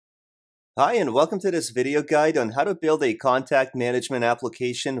Hi, and welcome to this video guide on how to build a contact management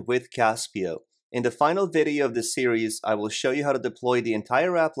application with Caspio. In the final video of this series, I will show you how to deploy the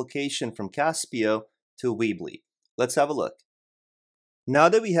entire application from Caspio to Weebly. Let's have a look. Now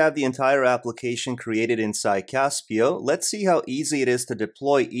that we have the entire application created inside Caspio, let's see how easy it is to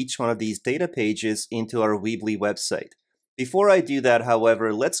deploy each one of these data pages into our Weebly website. Before I do that,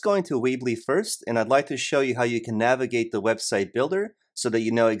 however, let's go into Weebly first, and I'd like to show you how you can navigate the website builder so that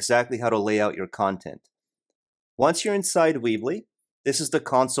you know exactly how to lay out your content. Once you're inside Weebly, this is the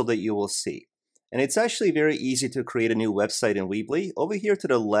console that you will see. And it's actually very easy to create a new website in Weebly. Over here to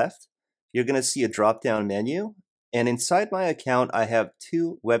the left, you're going to see a drop-down menu. And inside my account, I have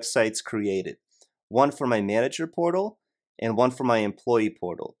two websites created. One for my manager portal and one for my employee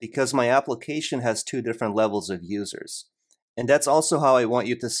portal, because my application has two different levels of users. And that's also how I want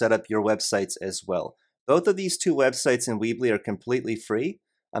you to set up your websites as well. Both of these two websites in Weebly are completely free.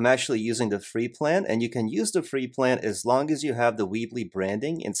 I'm actually using the free plan, and you can use the free plan as long as you have the Weebly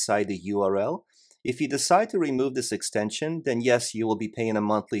branding inside the URL. If you decide to remove this extension, then yes, you will be paying a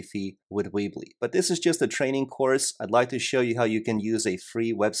monthly fee with Weebly. But this is just a training course. I'd like to show you how you can use a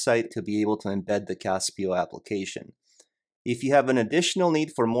free website to be able to embed the Caspio application. If you have an additional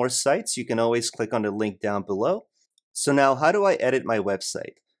need for more sites, you can always click on the link down below. So now, how do I edit my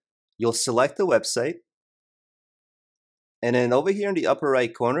website? You'll select the website, and then over here in the upper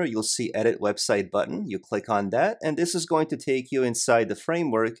right corner, you'll see Edit Website button. You click on that, and this is going to take you inside the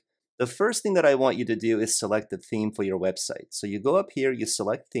framework. The first thing that I want you to do is select the theme for your website. So you go up here, you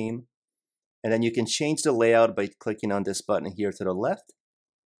select theme, and then you can change the layout by clicking on this button here to the left.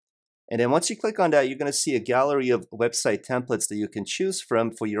 And then once you click on that, you're going to see a gallery of website templates that you can choose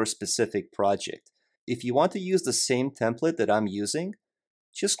from for your specific project. If you want to use the same template that I'm using,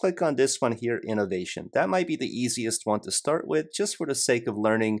 just click on this one here, Innovation. That might be the easiest one to start with, just for the sake of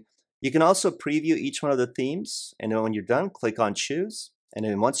learning. You can also preview each one of the themes, and then when you're done, click on Choose. And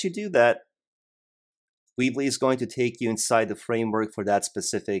then once you do that, Weebly is going to take you inside the framework for that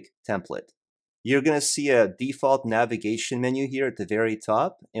specific template. You're going to see a default navigation menu here at the very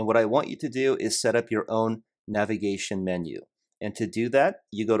top, and what I want you to do is set up your own navigation menu. And to do that,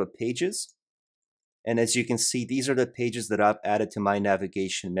 you go to Pages, and as you can see, these are the pages that I've added to my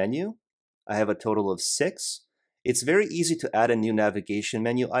navigation menu. I have a total of 6. It's very easy to add a new navigation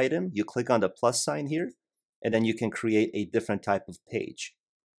menu item. You click on the plus sign here, and then you can create a different type of page.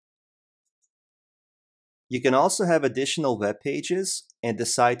 You can also have additional web pages and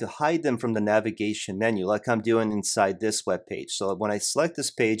decide to hide them from the navigation menu, like I'm doing inside this web page. So when I select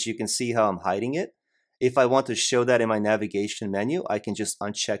this page, you can see how I'm hiding it. If I want to show that in my navigation menu, I can just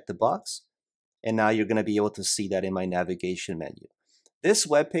uncheck the box. And now you're going to be able to see that in my navigation menu. This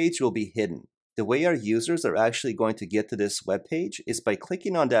web page will be hidden. The way our users are actually going to get to this web page is by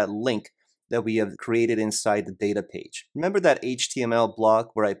clicking on that link that we have created inside the data page. Remember that HTML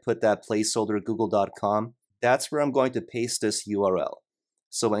block where I put that placeholder google.com? That's where I'm going to paste this URL.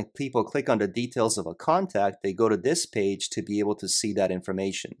 So when people click on the details of a contact, they go to this page to be able to see that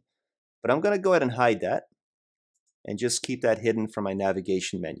information. But I'm going to go ahead and hide that and just keep that hidden from my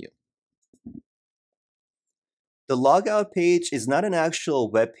navigation menu. The logout page is not an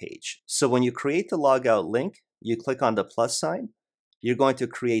actual web page. So when you create the logout link, you click on the plus sign, you're going to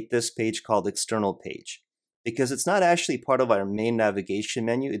create this page called external page. Because it's not actually part of our main navigation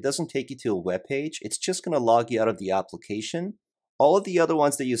menu, it doesn't take you to a web page. It's just going to log you out of the application. All of the other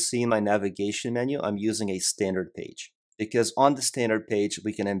ones that you see in my navigation menu, I'm using a standard page. Because on the standard page,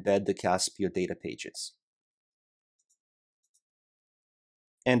 we can embed the Caspio data pages.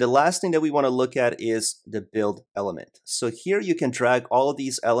 And the last thing that we want to look at is the build element. So here you can drag all of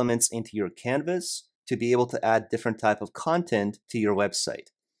these elements into your canvas to be able to add different type of content to your website.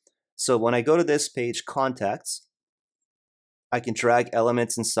 So when I go to this page, Contacts, I can drag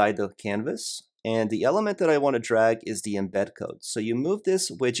elements inside the canvas. And the element that I want to drag is the embed code. So you move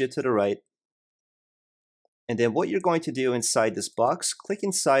this widget to the right. And then what you're going to do inside this box, click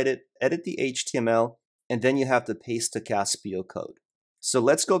inside it, edit the HTML, and then you have to paste the Caspio code. So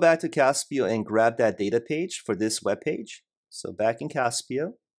let's go back to Caspio and grab that data page for this web page. So back in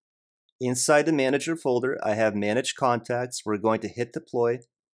Caspio, inside the manager folder, I have manage contacts. We're going to hit deploy,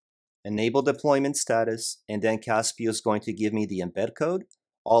 enable deployment status, and then Caspio is going to give me the embed code.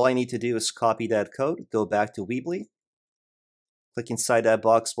 All I need to do is copy that code, go back to Weebly, click inside that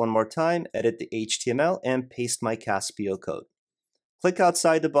box one more time, edit the HTML, and paste my Caspio code. Click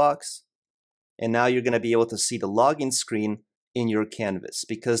outside the box, and now you're going to be able to see the login screen in your canvas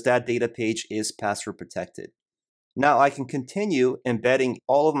because that data page is password protected. Now I can continue embedding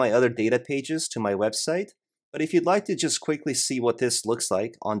all of my other data pages to my website But if you'd like to just quickly see what this looks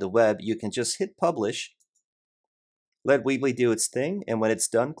like on the web, you can just hit publish, let Weebly do its thing, and when it's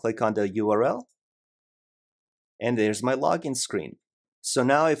done, click on the URL, and there's my login screen. So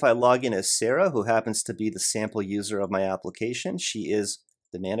now if I log in as Sarah, who happens to be the sample user of my application, she is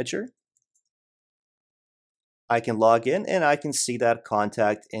the manager. I can log in and I can see that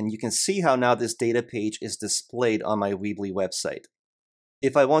contact, and you can see how now this data page is displayed on my Weebly website.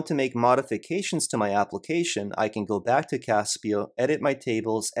 If I want to make modifications to my application, I can go back to Caspio, edit my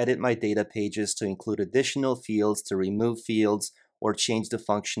tables, edit my data pages to include additional fields, to remove fields, or change the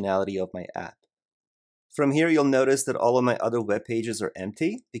functionality of my app. From here, you'll notice that all of my other web pages are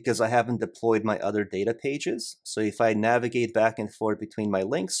empty because I haven't deployed my other data pages. So if I navigate back and forth between my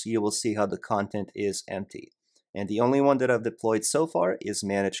links, you will see how the content is empty. And the only one that I've deployed so far is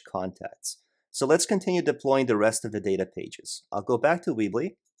Manage Contacts. So let's continue deploying the rest of the data pages. I'll go back to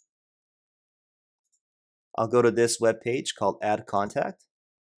Weebly. I'll go to this web page called Add Contact.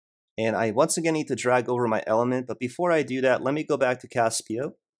 And I once again need to drag over my element, but before I do that, let me go back to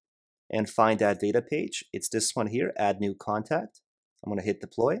Caspio and find that data page. It's this one here, Add New Contact. I'm going to hit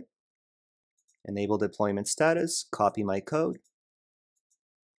Deploy, enable deployment status, copy my code,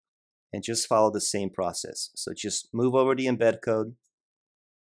 and just follow the same process. So just move over the embed code,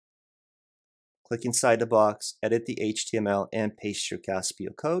 click inside the box, edit the HTML, and paste your Caspio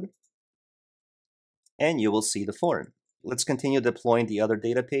code, and you will see the form. Let's continue deploying the other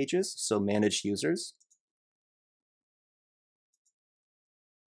data pages, so Manage Users.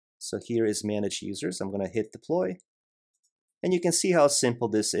 So here is Manage Users. I'm going to hit Deploy. And you can see how simple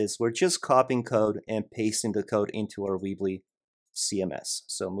this is. We're just copying code and pasting the code into our Weebly CMS.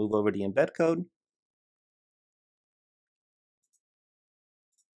 So move over the embed code.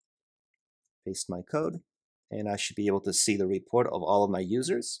 Paste my code. And I should be able to see the report of all of my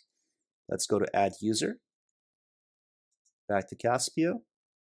users. Let's go to Add User. Back to Caspio.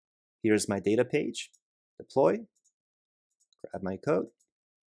 Here's my data page. Deploy. Grab my code.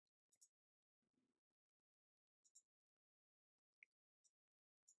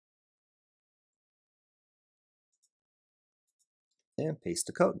 And paste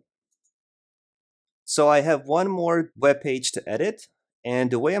the code. So I have one more web page to edit,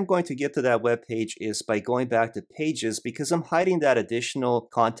 and the way I'm going to get to that web page is by going back to Pages. Because I'm hiding that additional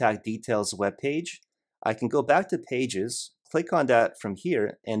contact details web page, I can go back to Pages, click on that from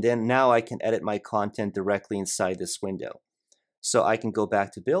here, and then now I can edit my content directly inside this window. So I can go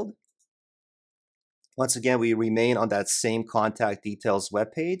back to Build. Once again, we remain on that same contact details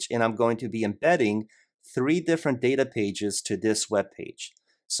web page, and I'm going to be embedding 3 different data pages to this web page.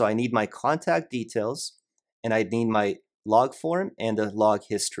 So I need my contact details, and I need my log form and the log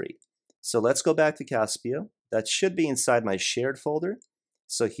history. So let's go back to Caspio. That should be inside my shared folder.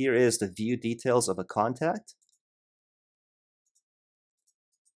 So here is the view details of a contact.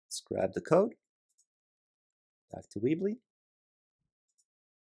 Let's grab the code. Back to Weebly.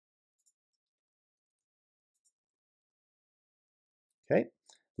 Okay.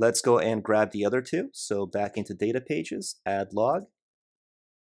 Let's go and grab the other 2. So back into data pages, add log.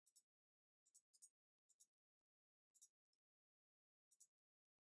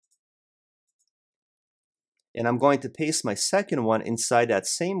 And I'm going to paste my second one inside that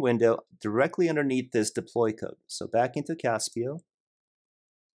same window directly underneath this deploy code. So back into Caspio.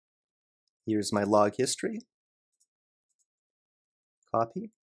 Here's my log history.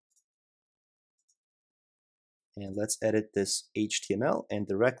 Copy. And let's edit this HTML, and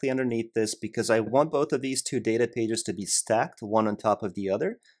directly underneath this, because I want both of these 2 data pages to be stacked one on top of the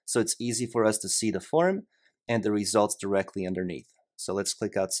other, so it's easy for us to see the form and the results directly underneath. So let's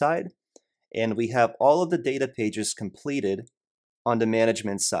click outside, and we have all of the data pages completed on the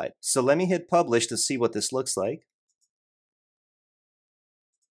management side. So let me hit publish to see what this looks like.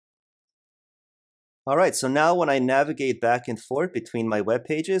 All right, so now when I navigate back and forth between my web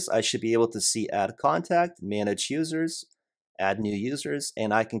pages, I should be able to see Add Contact, Manage Users, Add New Users,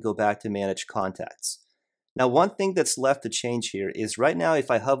 and I can go back to Manage Contacts. Now, one thing that's left to change here is right now,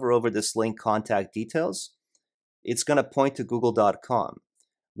 if I hover over this link, Contact Details, it's going to point to google.com.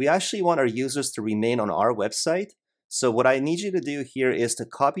 We actually want our users to remain on our website. So what I need you to do here is to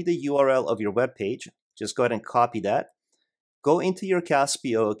copy the URL of your web page. Just go ahead and copy that. Go into your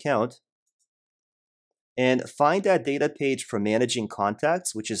Caspio account and find that data page for managing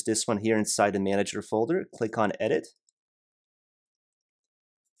contacts, which is this one here inside the manager folder. Click on Edit.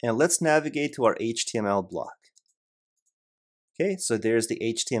 And let's navigate to our HTML block. Okay, so there's the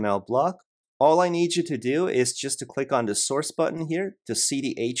HTML block. All I need you to do is just to click on the source button here to see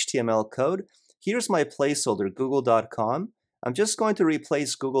the HTML code. Here's my placeholder, google.com. I'm just going to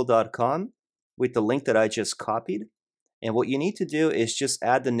replace google.com with the link that I just copied. And what you need to do is just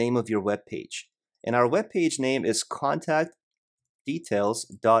add the name of your web page. And our web page name is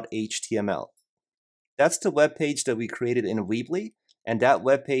contactdetails.html. That's the web page that we created in Weebly, and that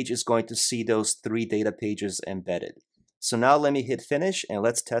web page is going to see those 3 data pages embedded. So now let me hit finish and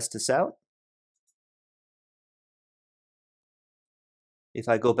let's test this out. If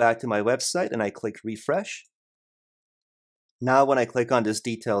I go back to my website and I click refresh, now when I click on this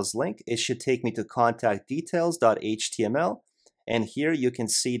details link, it should take me to contactdetails.html. And here you can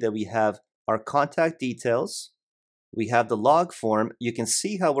see that we have our contact details. We have the log form. You can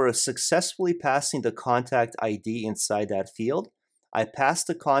see how we're successfully passing the contact ID inside that field. I passed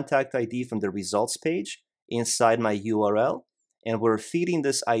the contact ID from the results page inside my URL, and we're feeding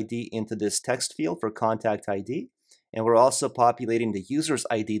this ID into this text field for contact ID. And we're also populating the user's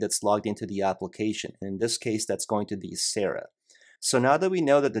ID that's logged into the application. In this case, that's going to be Sarah. So now that we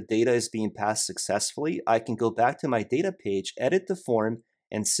know that the data is being passed successfully, I can go back to my data page, edit the form,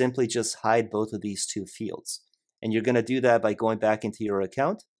 and simply just hide both of these 2 fields. And you're going to do that by going back into your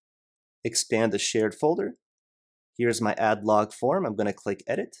account, expand the shared folder. Here's my add log form. I'm going to click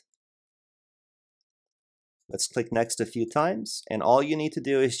edit. Let's click next a few times. And all you need to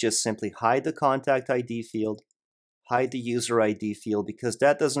do is just simply hide the contact ID field, hide the user ID field, because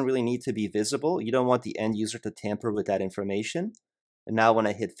that doesn't really need to be visible. You don't want the end user to tamper with that information. And now when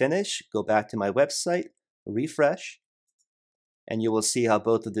I hit finish, go back to my website, refresh, and you will see how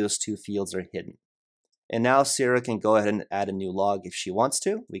both of those 2 fields are hidden. And now Sarah can go ahead and add a new log if she wants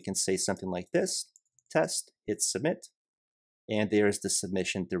to. We can say something like this, test, hit submit, and there's the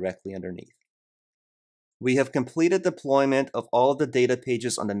submission directly underneath. We have completed deployment of all of the data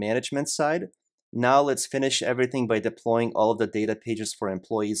pages on the management side. Now let's finish everything by deploying all of the data pages for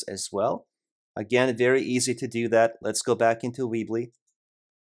employees as well. Again, very easy to do that. Let's go back into Weebly.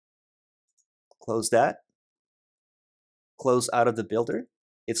 Close that. Close out of the builder.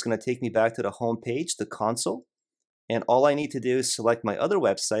 It's going to take me back to the home page, the console. And all I need to do is select my other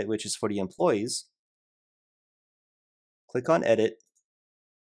website, which is for the employees. Click on edit.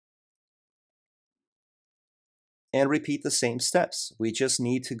 And repeat the same steps. We just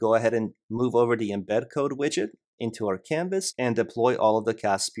need to go ahead and move over the embed code widget into our canvas and deploy all of the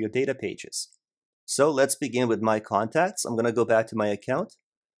Caspio data pages. So let's begin with my contacts. I'm going to go back to my account,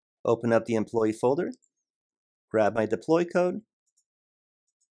 open up the employee folder, grab my deploy code,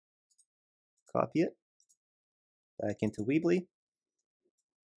 copy it, back into Weebly,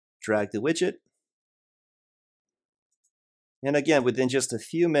 drag the widget. And again, within just a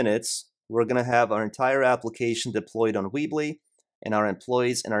few minutes, we're going to have our entire application deployed on Weebly, and our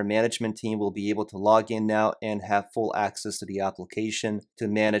employees and our management team will be able to log in now and have full access to the application to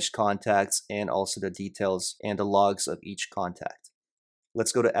manage contacts and also the details and the logs of each contact.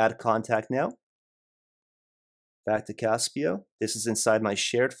 Let's go to add contact now. Back to Caspio. This is inside my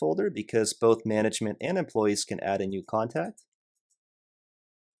shared folder because both management and employees can add a new contact.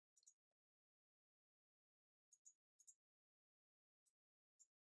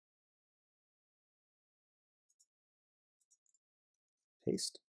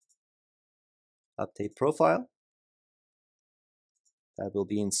 Paste. Update profile. That will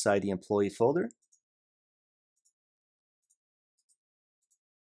be inside the employee folder.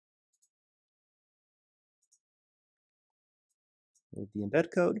 Move the embed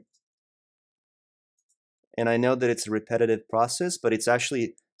code. And I know that it's a repetitive process, but it's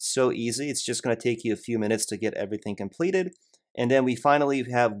actually so easy. It's just going to take you a few minutes to get everything completed. And then we finally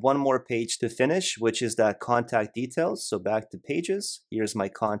have one more page to finish, which is that contact details. So back to pages. Here's my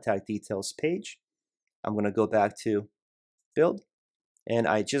contact details page. I'm going to go back to build, and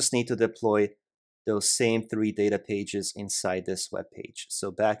I just need to deploy those same 3 data pages inside this web page.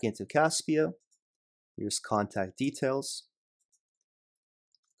 So back into Caspio. Here's contact details.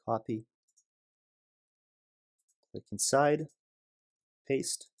 Copy. Click inside.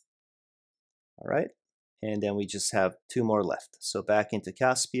 Paste. All right. And then we just have 2 more left. So back into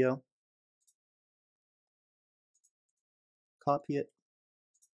Caspio. Copy it.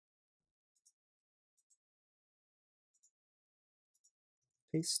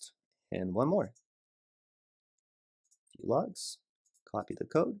 Paste. And 1 more. Few logs. Copy the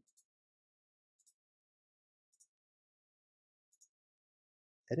code.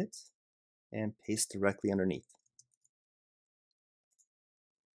 Edit. And paste directly underneath.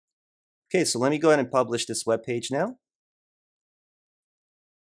 Okay, so let me go ahead and publish this web page now.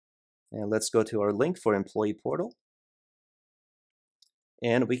 And let's go to our link for Employee Portal.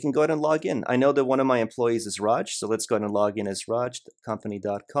 And we can go ahead and log in. I know that one of my employees is Raj, so let's go ahead and log in as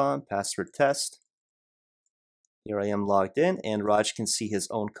raj.company.com, password test. Here I am logged in, and Raj can see his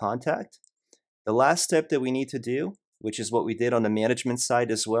own contact. The last step that we need to do, which is what we did on the management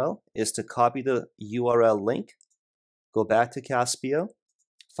side as well, is to copy the URL link, go back to Caspio,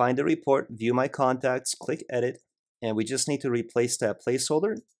 find the report, view my contacts, click edit, and we just need to replace that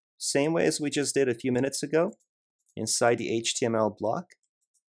placeholder, same way as we just did a few minutes ago, inside the HTML block.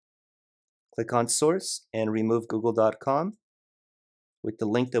 Click on source and remove google.com with the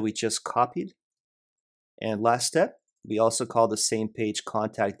link that we just copied. And last step, we also call the same page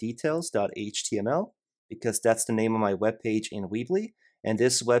contact details.html because that's the name of my web page in Weebly, and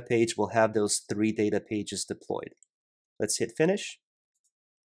this web page will have those 3 data pages deployed. Let's hit finish.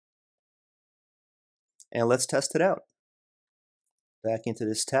 And let's test it out. Back into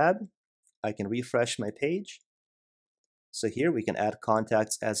this tab, I can refresh my page. So here we can add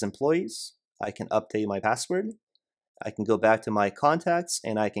contacts as employees. I can update my password. I can go back to my contacts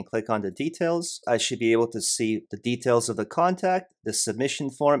and I can click on the details. I should be able to see the details of the contact, the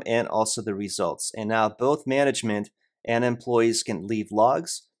submission form, and also the results. And now both management and employees can leave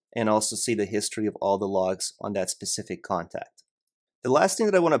logs and also see the history of all the logs on that specific contact. The last thing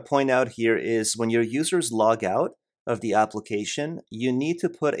that I want to point out here is when your users log out of the application, you need to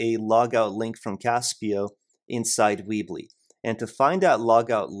put a logout link from Caspio inside Weebly. And to find that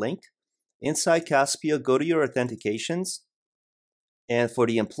logout link, inside Caspio, go to your authentications, and for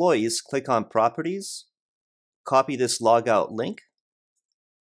the employees, click on Properties, copy this logout link.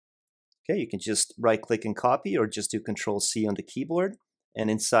 Okay, you can just right-click and copy, or just do Control-C on the keyboard.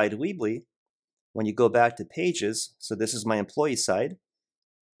 And inside Weebly, when you go back to Pages, so this is my employee side,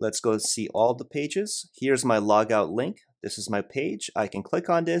 let's go see all the pages. Here's my logout link. This is my page. I can click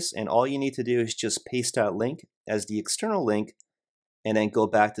on this, and all you need to do is just paste that link as the external link, and then go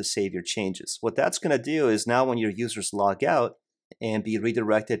back to save your changes. What that's going to do is now when your users log out and be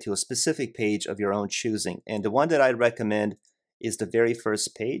redirected to a specific page of your own choosing. And the one that I recommend is the very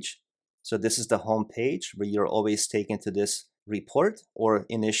first page. So this is the home page where you're always taken to this report, or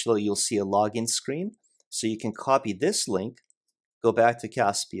initially you'll see a login screen. So you can copy this link, go back to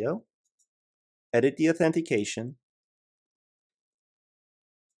Caspio, edit the authentication,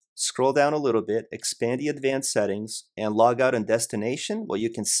 scroll down a little bit, expand the advanced settings, and log out in destination. What you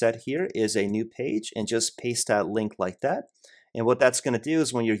can set here is a new page and just paste that link like that. And what that's going to do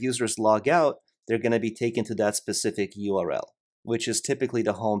is when your users log out, they're going to be taken to that specific URL, which is typically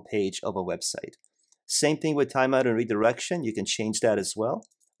the home page of a website. Same thing with timeout and redirection. You can change that as well.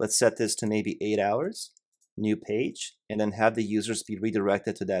 Let's set this to maybe 8 hours, new page, and then have the users be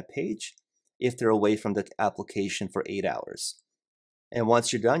redirected to that page if they're away from the application for 8 hours. And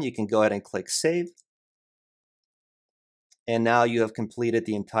once you're done, you can go ahead and click Save. And now you have completed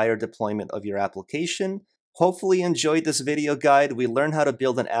the entire deployment of your application. Hopefully you enjoyed this video guide. We learned how to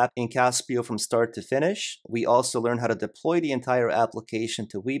build an app in Caspio from start to finish. We also learned how to deploy the entire application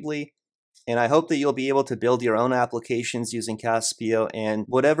to Weebly. And I hope that you'll be able to build your own applications using Caspio, and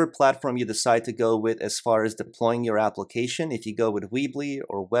whatever platform you decide to go with as far as deploying your application. If you go with Weebly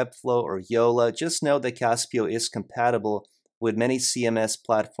or Webflow or Yola, just know that Caspio is compatible with many CMS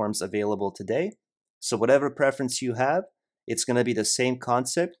platforms available today. So whatever preference you have, it's going to be the same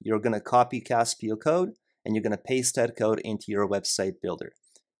concept. You're going to copy Caspio code and you're going to paste that code into your website builder.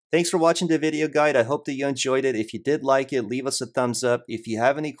 Thanks for watching the video guide. I hope that you enjoyed it. If you did like it, leave us a thumbs up. If you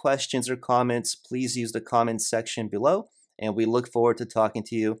have any questions or comments, please use the comments section below, and we look forward to talking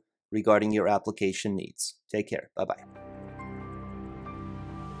to you regarding your application needs. Take care. Bye-bye.